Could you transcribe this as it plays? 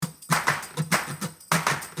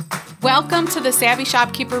Welcome to the Savvy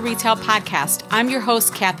Shopkeeper Retail Podcast. I'm your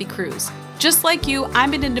host, Kathy Cruz. Just like you,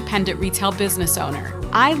 I'm an independent retail business owner.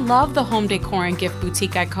 I love the home decor and gift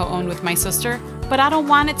boutique I co-own with my sister, but I don't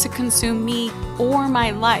want it to consume me or my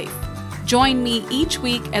life. Join me each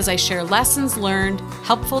week as I share lessons learned,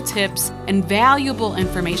 helpful tips, and valuable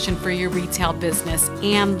information for your retail business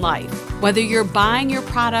and life. Whether you're buying your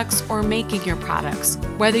products or making your products,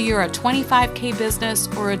 whether you're a $25K business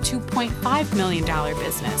or a $2.5 million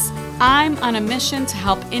business, I'm on a mission to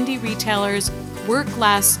help indie retailers work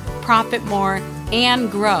less, profit more, and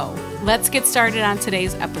grow. Let's get started on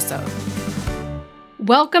today's episode.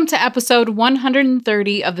 Welcome to episode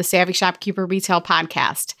 130 of the Savvy Shopkeeper Retail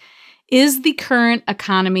Podcast. Is the current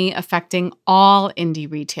economy affecting all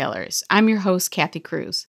indie retailers? I'm your host, Kathy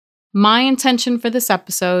Cruz. My intention for this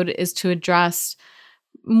episode is to address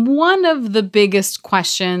one of the biggest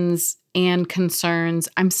questions and concerns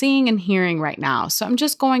I'm seeing and hearing right now. So I'm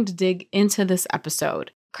just going to dig into this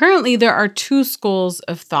episode. Currently, there are two schools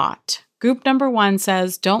of thought. Group number one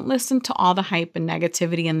says, don't listen to all the hype and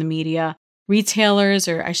negativity in the media. Retailers,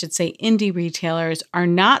 or I should say indie retailers, are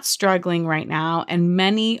not struggling right now, and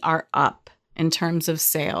many are up in terms of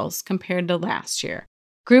sales compared to last year.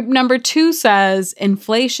 Group number two says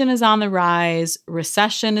inflation is on the rise,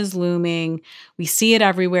 recession is looming, we see it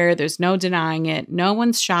everywhere, there's no denying it, no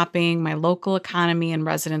one's shopping, my local economy and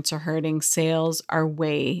residents are hurting, sales are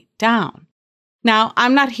way down. Now,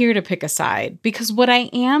 I'm not here to pick a side because what I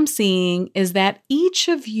am seeing is that each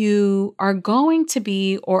of you are going to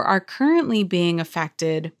be or are currently being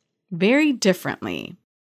affected very differently.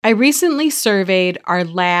 I recently surveyed our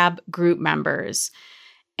lab group members,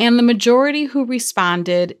 and the majority who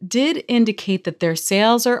responded did indicate that their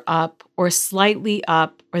sales are up or slightly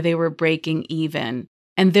up or they were breaking even.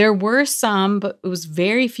 And there were some, but it was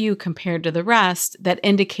very few compared to the rest, that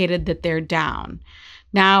indicated that they're down.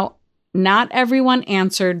 Now, not everyone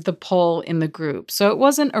answered the poll in the group, so it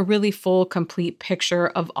wasn't a really full, complete picture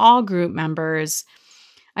of all group members.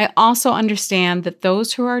 I also understand that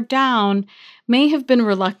those who are down may have been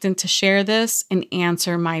reluctant to share this and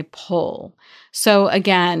answer my poll. So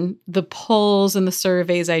again, the polls and the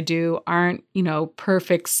surveys I do aren't,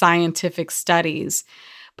 perfect scientific studies,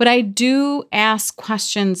 but I do ask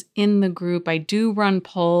questions in the group. I do run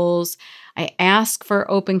polls. I ask for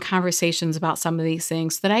open conversations about some of these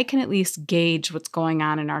things so that I can at least gauge what's going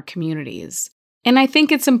on in our communities. And I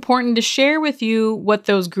think it's important to share with you what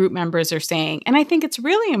those group members are saying. And I think it's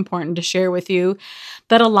really important to share with you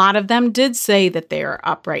that a lot of them did say that they are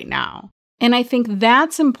up right now. And I think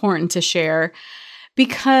that's important to share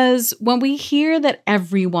because when we hear that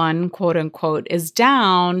everyone, quote unquote, is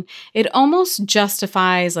down, it almost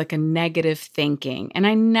justifies like a negative thinking. And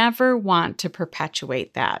I never want to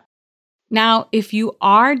perpetuate that. Now, if you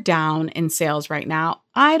are down in sales right now,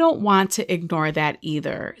 I don't want to ignore that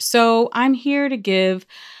either. So I'm here to give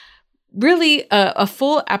really a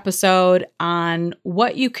full episode on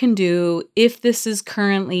what you can do if this is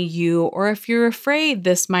currently you, or if you're afraid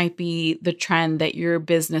this might be the trend that your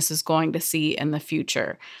business is going to see in the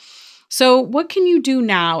future. So what can you do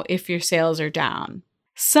now if your sales are down?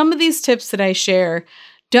 Some of these tips that I share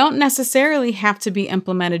don't necessarily have to be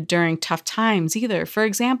implemented during tough times either. For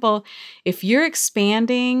example, if you're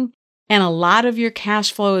expanding and a lot of your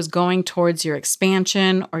cash flow is going towards your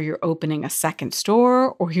expansion, or you're opening a second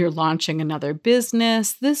store, or you're launching another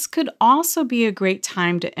business, this could also be a great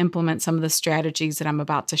time to implement some of the strategies that I'm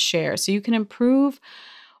about to share so you can improve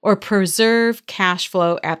or preserve cash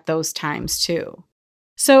flow at those times too.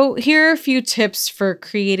 So here are a few tips for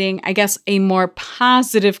creating, a more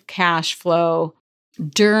positive cash flow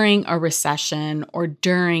during a recession or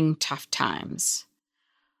during tough times,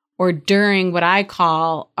 or during what I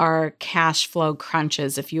call our cash flow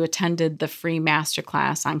crunches. If you attended the free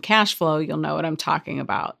masterclass on cash flow, you'll know what I'm talking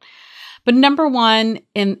about. But number one,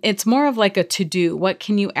 and it's more of like a to-do, what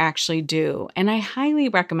can you actually do? And I highly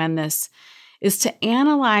recommend this, is to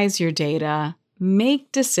analyze your data,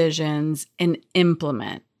 make decisions, and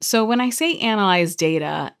implement. So when I say analyze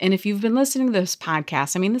data, and if you've been listening to this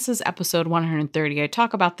podcast, this is episode 130. I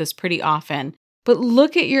talk about this pretty often, but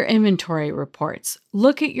look at your inventory reports,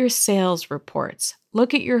 look at your sales reports,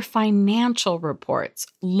 look at your financial reports,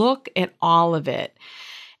 look at all of it.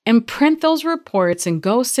 And print those reports and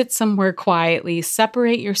go sit somewhere quietly,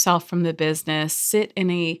 separate yourself from the business, sit in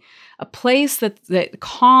a place that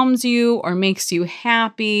calms you or makes you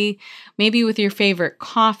happy, maybe with your favorite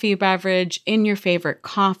coffee beverage, in your favorite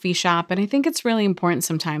coffee shop. And I think it's really important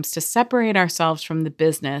sometimes to separate ourselves from the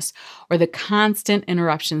business or the constant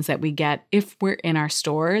interruptions that we get if we're in our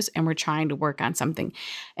stores and we're trying to work on something.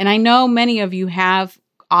 And I know many of you have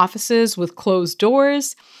offices with closed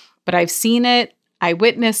doors. But I've seen it, I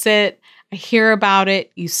witness it, I hear about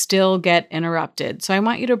it, you still get interrupted. So I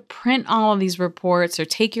want you to print all of these reports or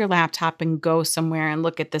take your laptop and go somewhere and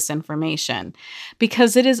look at this information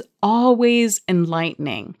because it is always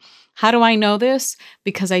enlightening. How do I know this?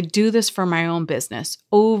 Because I do this for my own business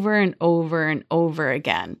over and over and over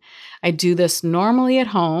again. I do this normally at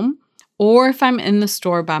home or if I'm in the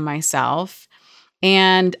store by myself.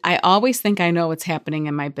 And I always think I know what's happening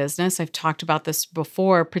in my business. I've talked about this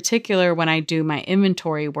before, particularly when I do my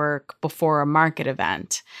inventory work before a market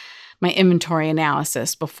event, my inventory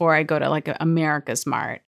analysis before I go to like America's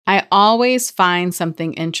Mart. I always find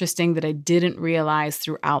something interesting that I didn't realize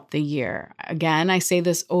throughout the year. Again, I say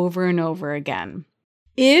this over and over again.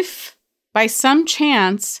 If by some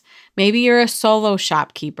chance, maybe you're a solo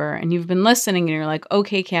shopkeeper and you've been listening and you're like,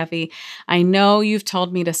 okay, Kathy, I know you've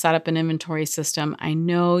told me to set up an inventory system. I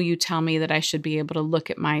know you tell me that I should be able to look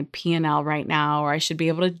at my P&L right now, or I should be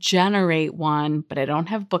able to generate one, but I don't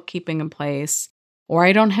have bookkeeping in place, or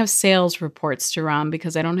I don't have sales reports to run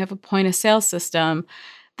because I don't have a point of sale system.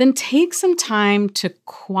 Then take some time to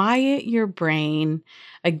quiet your brain,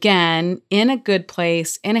 again, in a good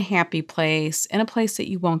place, in a happy place, in a place that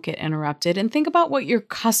you won't get interrupted, and think about what your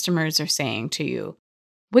customers are saying to you.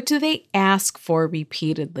 What do they ask for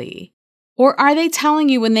repeatedly? Or are they telling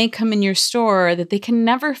you when they come in your store that they can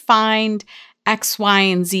never find X, Y,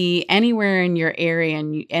 and Z anywhere in your area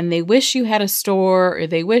and they wish you had a store or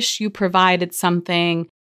they wish you provided something?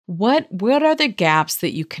 What are the gaps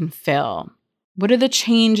that you can fill? What are the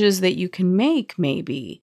changes that you can make,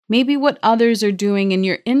 maybe? Maybe what others are doing in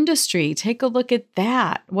your industry. Take a look at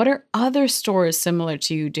that. What are other stores similar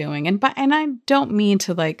to you doing? And I don't mean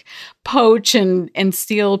to like poach and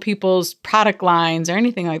steal people's product lines or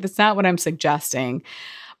anything like that. That's not what I'm suggesting.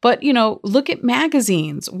 But, look at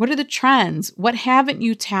magazines. What are the trends? What haven't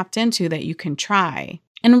you tapped into that you can try?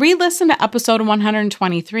 And re-listen to episode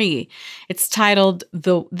 123. It's titled,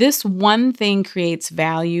 This One Thing Creates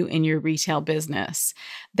Value in Your Retail Business.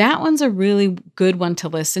 That one's a really good one to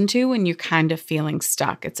listen to when you're kind of feeling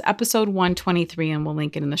stuck. It's episode 123, and we'll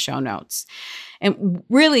link it in the show notes. And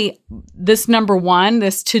really, this number one,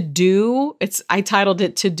 this to-do, I titled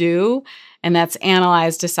it to-do, and that's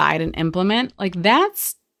analyze, decide, and implement. Like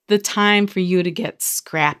that's the time for you to get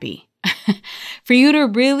scrappy. For you to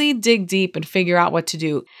really dig deep and figure out what to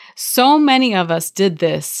do. So many of us did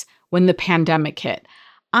this when the pandemic hit.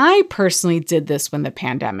 I personally did this when the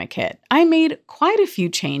pandemic hit. I made quite a few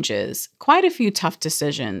changes, quite a few tough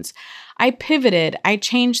decisions. I pivoted, I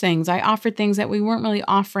changed things, I offered things that we weren't really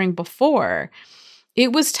offering before.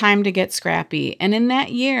 It was time to get scrappy. And in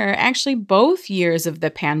that year, actually both years of the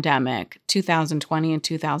pandemic, 2020 and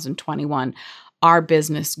 2021, our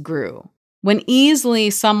business grew. When easily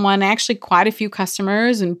actually quite a few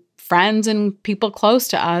customers and friends and people close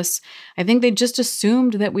to us, I think they just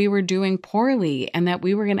assumed that we were doing poorly and that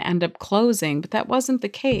we were going to end up closing, but that wasn't the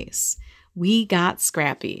case. We got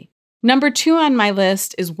scrappy. Number 2 on my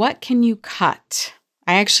list is what can you cut?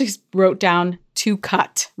 I actually wrote down to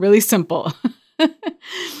cut, really simple.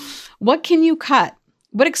 What can you cut?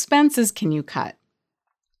 What expenses can you cut?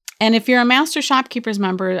 And if you're a Master Shopkeepers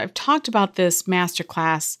member, I've talked about this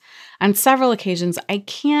masterclass on several occasions. I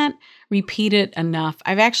can't repeat it enough.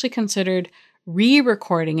 I've actually considered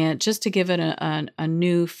re-recording it just to give it a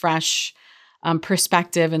new, fresh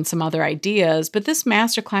perspective and some other ideas. But this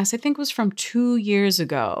masterclass, I think, was from 2 years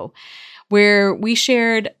ago, where we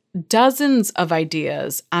shared dozens of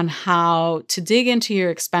ideas on how to dig into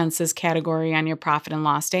your expenses category on your profit and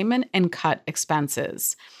loss statement and cut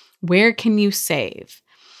expenses. Where can you save?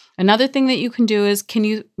 Another thing that you can do is, can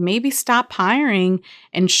you maybe stop hiring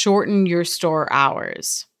and shorten your store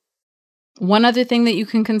hours? One other thing that you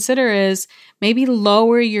can consider is maybe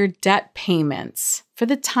lower your debt payments for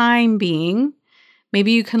the time being.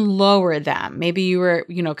 Maybe you can lower them. Maybe you were,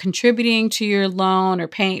 contributing to your loan or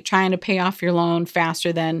trying to pay off your loan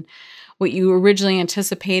faster than what you originally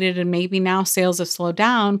anticipated, and maybe now sales have slowed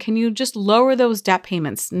down. Can you just lower those debt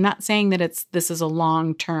payments? I'm not saying that this is a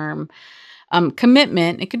long-term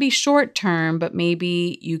commitment. It could be short term, but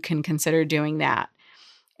maybe you can consider doing that.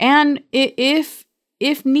 And if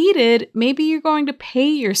needed, maybe you're going to pay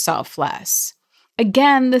yourself less.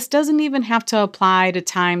 Again, this doesn't even have to apply to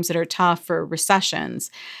times that are tough or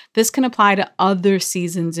recessions. This can apply to other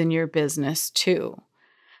seasons in your business too.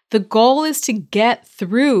 The goal is to get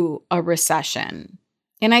through a recession.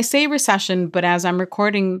 And I say recession, but as I'm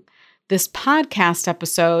recording this podcast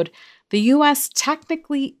episode, the U.S.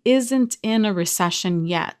 technically isn't in a recession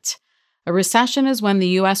yet. A recession is when the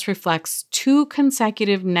U.S. reflects 2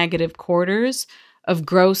 consecutive negative quarters of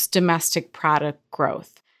gross domestic product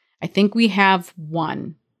growth. I think we have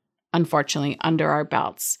one. unfortunately, under our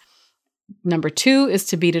belts. Number 2 is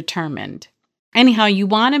to be determined. Anyhow, you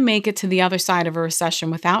want to make it to the other side of a recession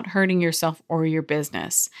without hurting yourself or your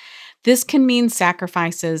business. This can mean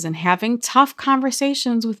sacrifices and having tough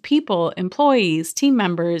conversations with people, employees, team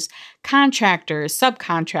members, contractors,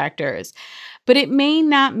 subcontractors. But it may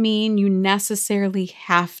not mean you necessarily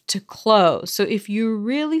have to close. So if you're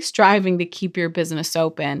really striving to keep your business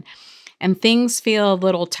open and things feel a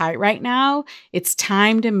little tight right now, it's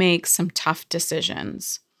time to make some tough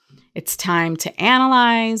decisions. It's time to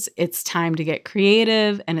analyze, it's time to get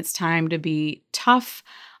creative, and it's time to be tough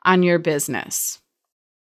on your business.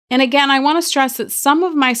 And again, I want to stress that some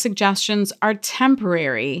of my suggestions are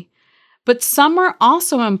temporary, but some are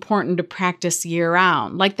also important to practice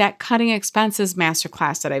year-round, like that cutting expenses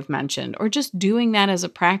masterclass that I've mentioned, or just doing that as a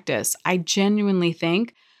practice. I genuinely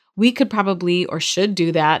think we could probably or should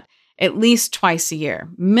do that at least twice a year,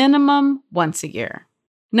 minimum once a year.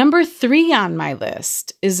 Number 3 on my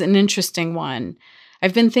list is an interesting one.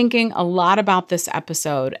 I've been thinking a lot about this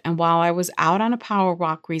episode, and while I was out on a power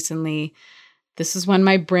walk recently, this is when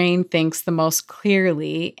my brain thinks the most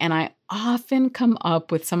clearly, and I often come up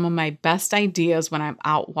with some of my best ideas when I'm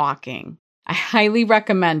out walking. I highly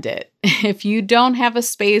recommend it. If you don't have a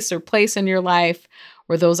space or place in your life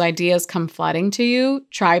where those ideas come flooding to you,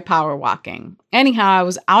 try power walking. Anyhow, I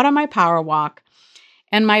was out on my power walk,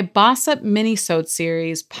 and my Boss Up Minisode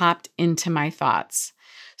series popped into my thoughts.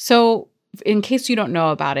 So in case you don't know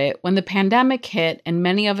about it, when the pandemic hit and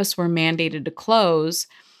many of us were mandated to close,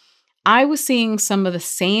 I was seeing some of the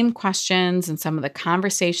same questions and some of the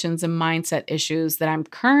conversations and mindset issues that I'm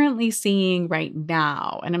currently seeing right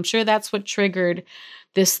now. And I'm sure that's what triggered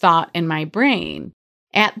this thought in my brain.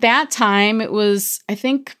 At that time, it was, I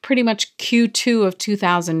think, pretty much Q2 of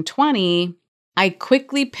 2020. I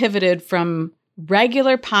quickly pivoted from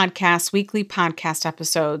regular podcasts, weekly podcast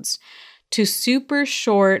episodes, to super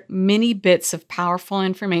short mini bits of powerful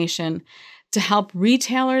information to help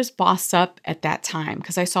retailers boss up at that time,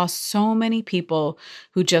 because I saw so many people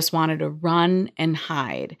who just wanted to run and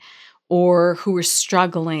hide, or who were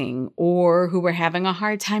struggling, or who were having a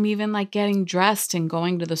hard time even like getting dressed and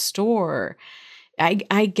going to the store.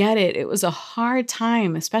 I get it. It was a hard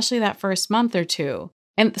time, especially that first month or two.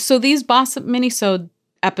 And so these Boss Up Minisode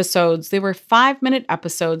episodes, they were 5-minute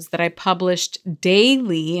episodes that I published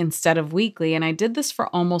daily instead of weekly. And I did this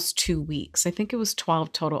for almost 2 weeks. I think it was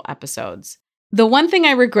 12 total episodes. The one thing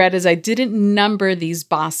I regret is I didn't number these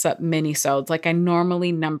Boss Up Minisodes like I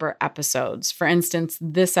normally number episodes. For instance,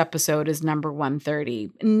 this episode is number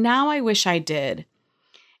 130. Now I wish I did.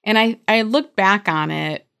 And I looked back on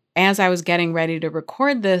it as I was getting ready to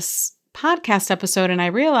record this podcast episode, and I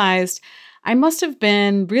realized I must have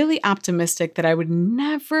been really optimistic that I would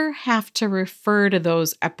never have to refer to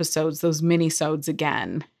those episodes, those minisodes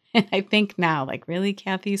again. And I think now, like, really,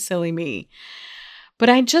 Kathy, silly me. But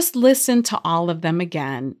I just listened to all of them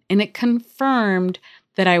again, and it confirmed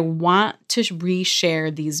that I want to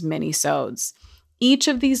reshare these minisodes. Each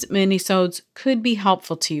of these minisodes could be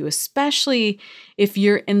helpful to you, especially if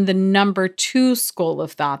you're in the number 2 school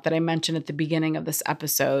of thought that I mentioned at the beginning of this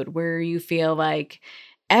episode, where you feel like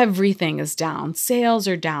everything is down, sales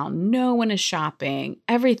are down, no one is shopping,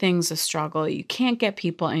 everything's a struggle, you can't get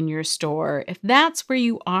people in your store. If that's where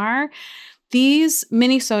you are, these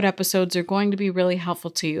minisode episodes are going to be really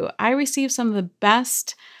helpful to you. I received some of the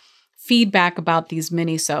best feedback about these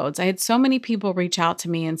minisodes. I had so many people reach out to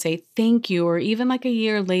me and say thank you, or even like a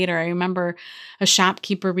year later, I remember a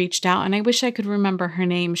shopkeeper reached out, and I wish I could remember her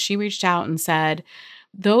name. She reached out and said,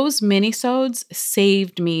 those minisodes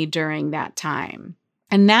saved me during that time.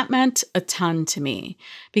 And that meant a ton to me,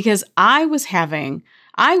 because I was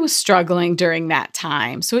struggling during that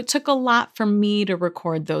time. So it took a lot for me to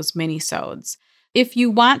record those minisodes. If you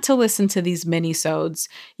want to listen to these minisodes,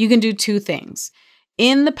 you can do 2 things.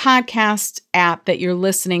 In the podcast app that you're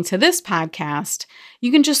listening to this podcast, you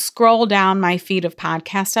can just scroll down my feed of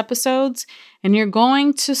podcast episodes, and you're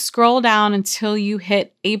going to scroll down until you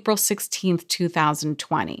hit April 16th,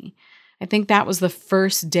 2020. I think that was the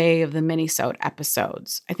first day of the minisode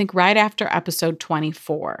episodes. I think right after episode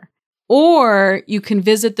 24. Or you can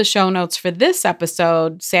visit the show notes for this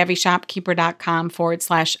episode,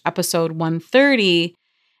 savvyshopkeeper.com/episode 130,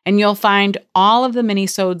 and you'll find all of the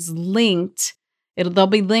minisodes linked. They'll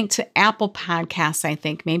be linked to Apple Podcasts, I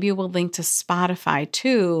think. Maybe we'll link to Spotify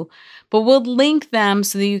too, but we'll link them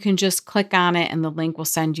so that you can just click on it and the link will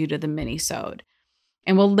send you to the minisode.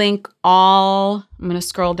 And we'll link all, I'm going to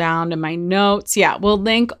scroll down to my notes. Yeah, we'll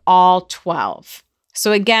link all 12.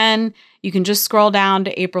 So again, you can just scroll down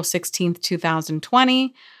to April 16th,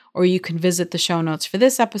 2020, or you can visit the show notes for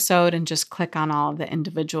this episode and just click on all of the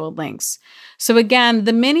individual links. So again,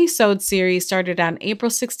 the mini-sode series started on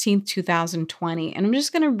April 16th, 2020, and I'm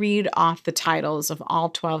just going to read off the titles of all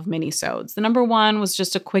 12 mini-sodes. The number one was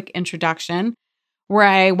just a quick introduction where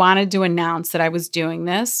I wanted to announce that I was doing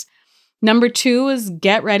this. Number two is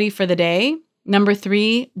get ready for the day. Number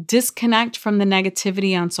three, disconnect from the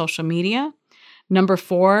negativity on social media. Number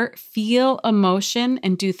four, feel emotion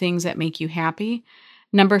and do things that make you happy.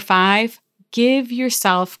 Number five, give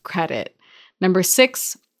yourself credit. Number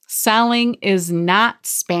six, selling is not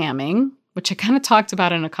spamming, which I kind of talked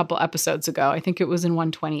about in a couple episodes ago. I think it was in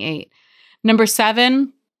 128. Number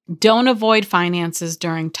seven, don't avoid finances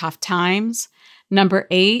during tough times. Number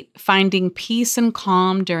eight, finding peace and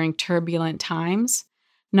calm during turbulent times.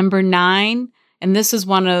 Number nine, and this is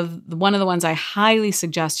one of the ones I highly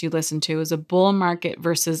suggest you listen to, is a bull market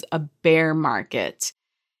versus a bear market.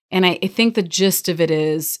 And I think the gist of it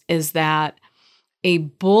is that a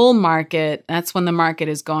bull market, that's when the market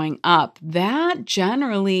is going up. That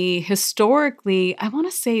generally, historically, I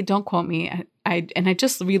want to say, don't quote me, I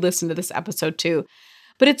just re-listened to this episode too,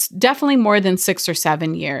 but it's definitely more than 6 or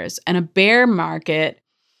 7 years. And a bear market,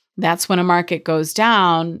 that's when a market goes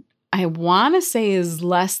down, I want to say is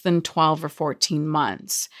less than 12 or 14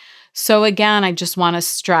 months. So again, I just want to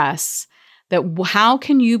stress that how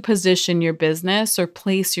can you position your business or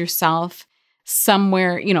place yourself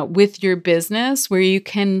somewhere, with your business where you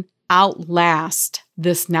can outlast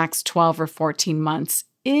this next 12 or 14 months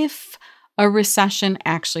if a recession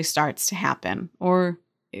actually starts to happen. Or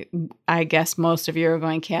I guess most of you are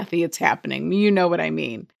going, Kathy, it's happening. You know what I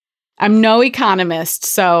mean. I'm no economist,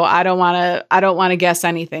 so I don't want to guess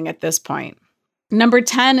anything at this point. Number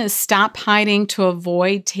 10 is stop hiding to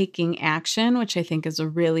avoid taking action, which I think is a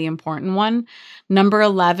really important one. Number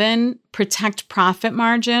 11, protect profit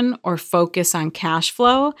margin or focus on cash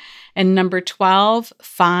flow. And number 12,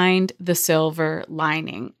 find the silver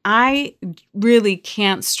lining. I really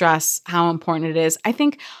can't stress how important it is. I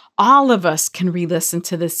think all of us can re-listen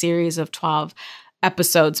to this series of 12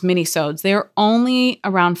 episodes, mini-sodes. They're only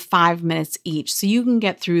around 5 minutes each, so you can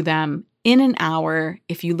get through them in an hour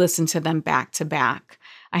if you listen to them back to back.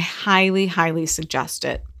 I highly, highly suggest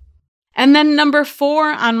it. And then number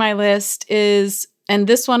 4 on my list is, and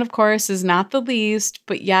this one, of course, is not the least,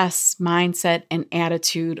 but yes, mindset and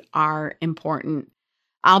attitude are important.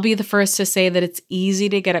 I'll be the first to say that it's easy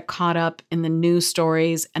to get caught up in the news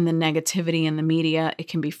stories and the negativity in the media. It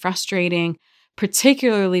can be frustrating,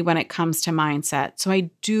 particularly when it comes to mindset. So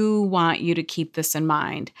I do want you to keep this in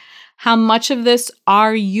mind. How much of this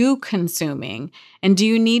are you consuming? And do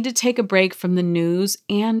you need to take a break from the news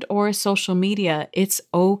and or social media? It's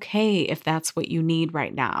okay if that's what you need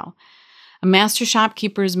right now. A Master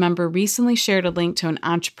Shopkeepers member recently shared a link to an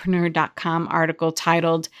entrepreneur.com article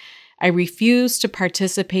titled, "I Refuse to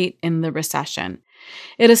Participate in the Recession."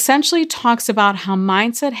 It essentially talks about how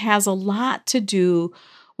mindset has a lot to do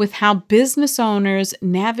with how business owners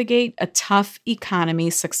navigate a tough economy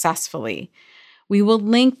successfully. We will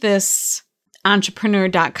link this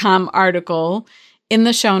entrepreneur.com article in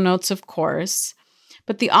the show notes, of course.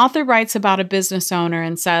 But the author writes about a business owner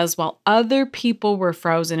and says, while other people were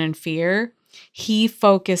frozen in fear, he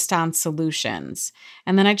focused on solutions.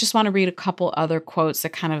 And then I just want to read a couple other quotes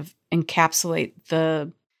that kind of encapsulate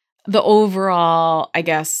the overall, I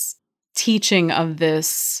guess, teaching of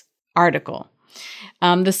this article.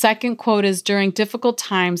 The second quote is, during difficult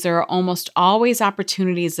times, there are almost always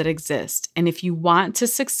opportunities that exist. And if you want to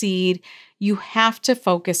succeed, you have to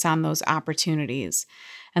focus on those opportunities.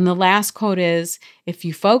 And the last quote is, if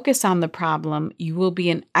you focus on the problem, you will be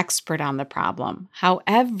an expert on the problem.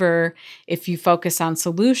 However, if you focus on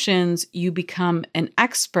solutions, you become an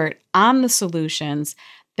expert on the solutions.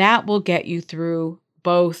 That will get you through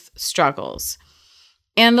both struggles.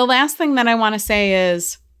 And the last thing that I want to say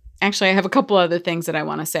is, actually, I have a couple other things that I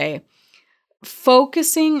want to say.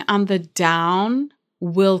 Focusing on the down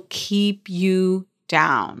will keep you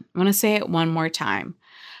down. I want to say it one more time.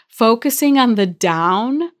 Focusing on the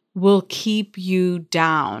down will keep you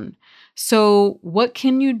down. So what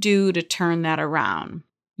can you do to turn that around?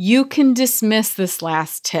 You can dismiss this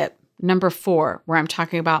last tip, number 4, where I'm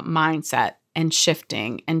talking about mindset and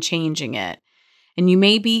shifting and changing it. And you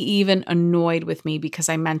may be even annoyed with me because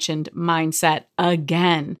I mentioned mindset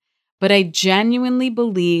again. But I genuinely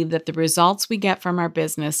believe that the results we get from our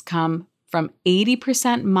business come from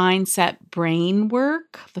 80% mindset brain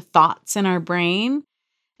work, the thoughts in our brain,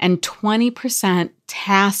 and 20%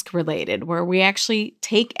 task related, where we actually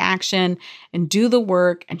take action and do the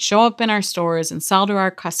work and show up in our stores and sell to our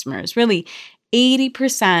customers. Really,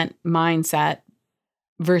 80% mindset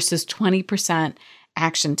versus 20%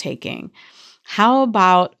 action taking. How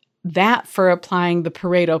about that for applying the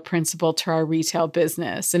Pareto principle to our retail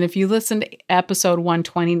business? And if you listen to episode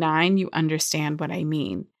 129, you understand what I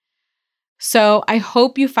mean. So I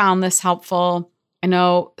hope you found this helpful. I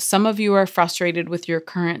know some of you are frustrated with your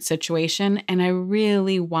current situation, and I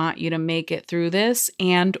really want you to make it through this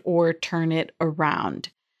and or turn it around.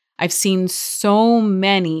 I've seen so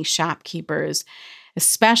many shopkeepers,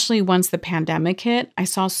 especially once the pandemic hit. I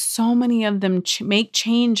saw so many of them make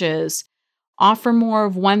changes, offer more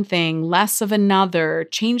of one thing, less of another,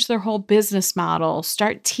 change their whole business model,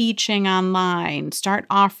 start teaching online, start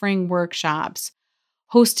offering workshops,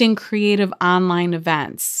 hosting creative online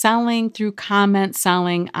events, selling through comment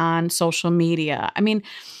selling on social media. I mean,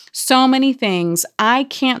 so many things. I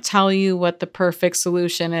can't tell you what the perfect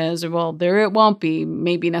solution is. Well, it won't be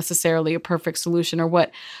maybe necessarily a perfect solution or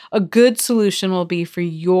what a good solution will be for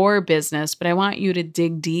your business, but I want you to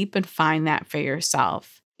dig deep and find that for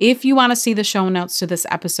yourself. If you want to see the show notes to this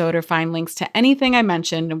episode or find links to anything I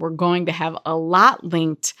mentioned, and we're going to have a lot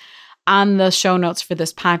linked on the show notes for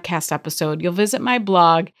this podcast episode, you'll visit my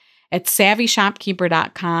blog at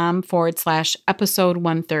savvyshopkeeper.com/episode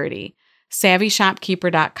 130.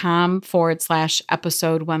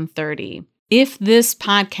 savvyshopkeeper.com/episode 130. If this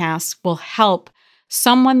podcast will help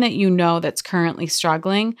someone that you know that's currently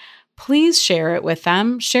struggling, please share it with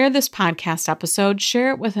them. Share this podcast episode.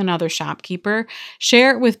 Share it with another shopkeeper.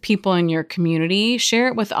 Share it with people in your community. Share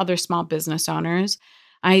it with other small business owners.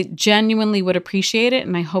 I genuinely would appreciate it,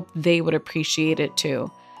 and I hope they would appreciate it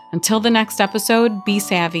too. Until the next episode, be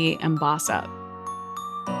savvy and boss up.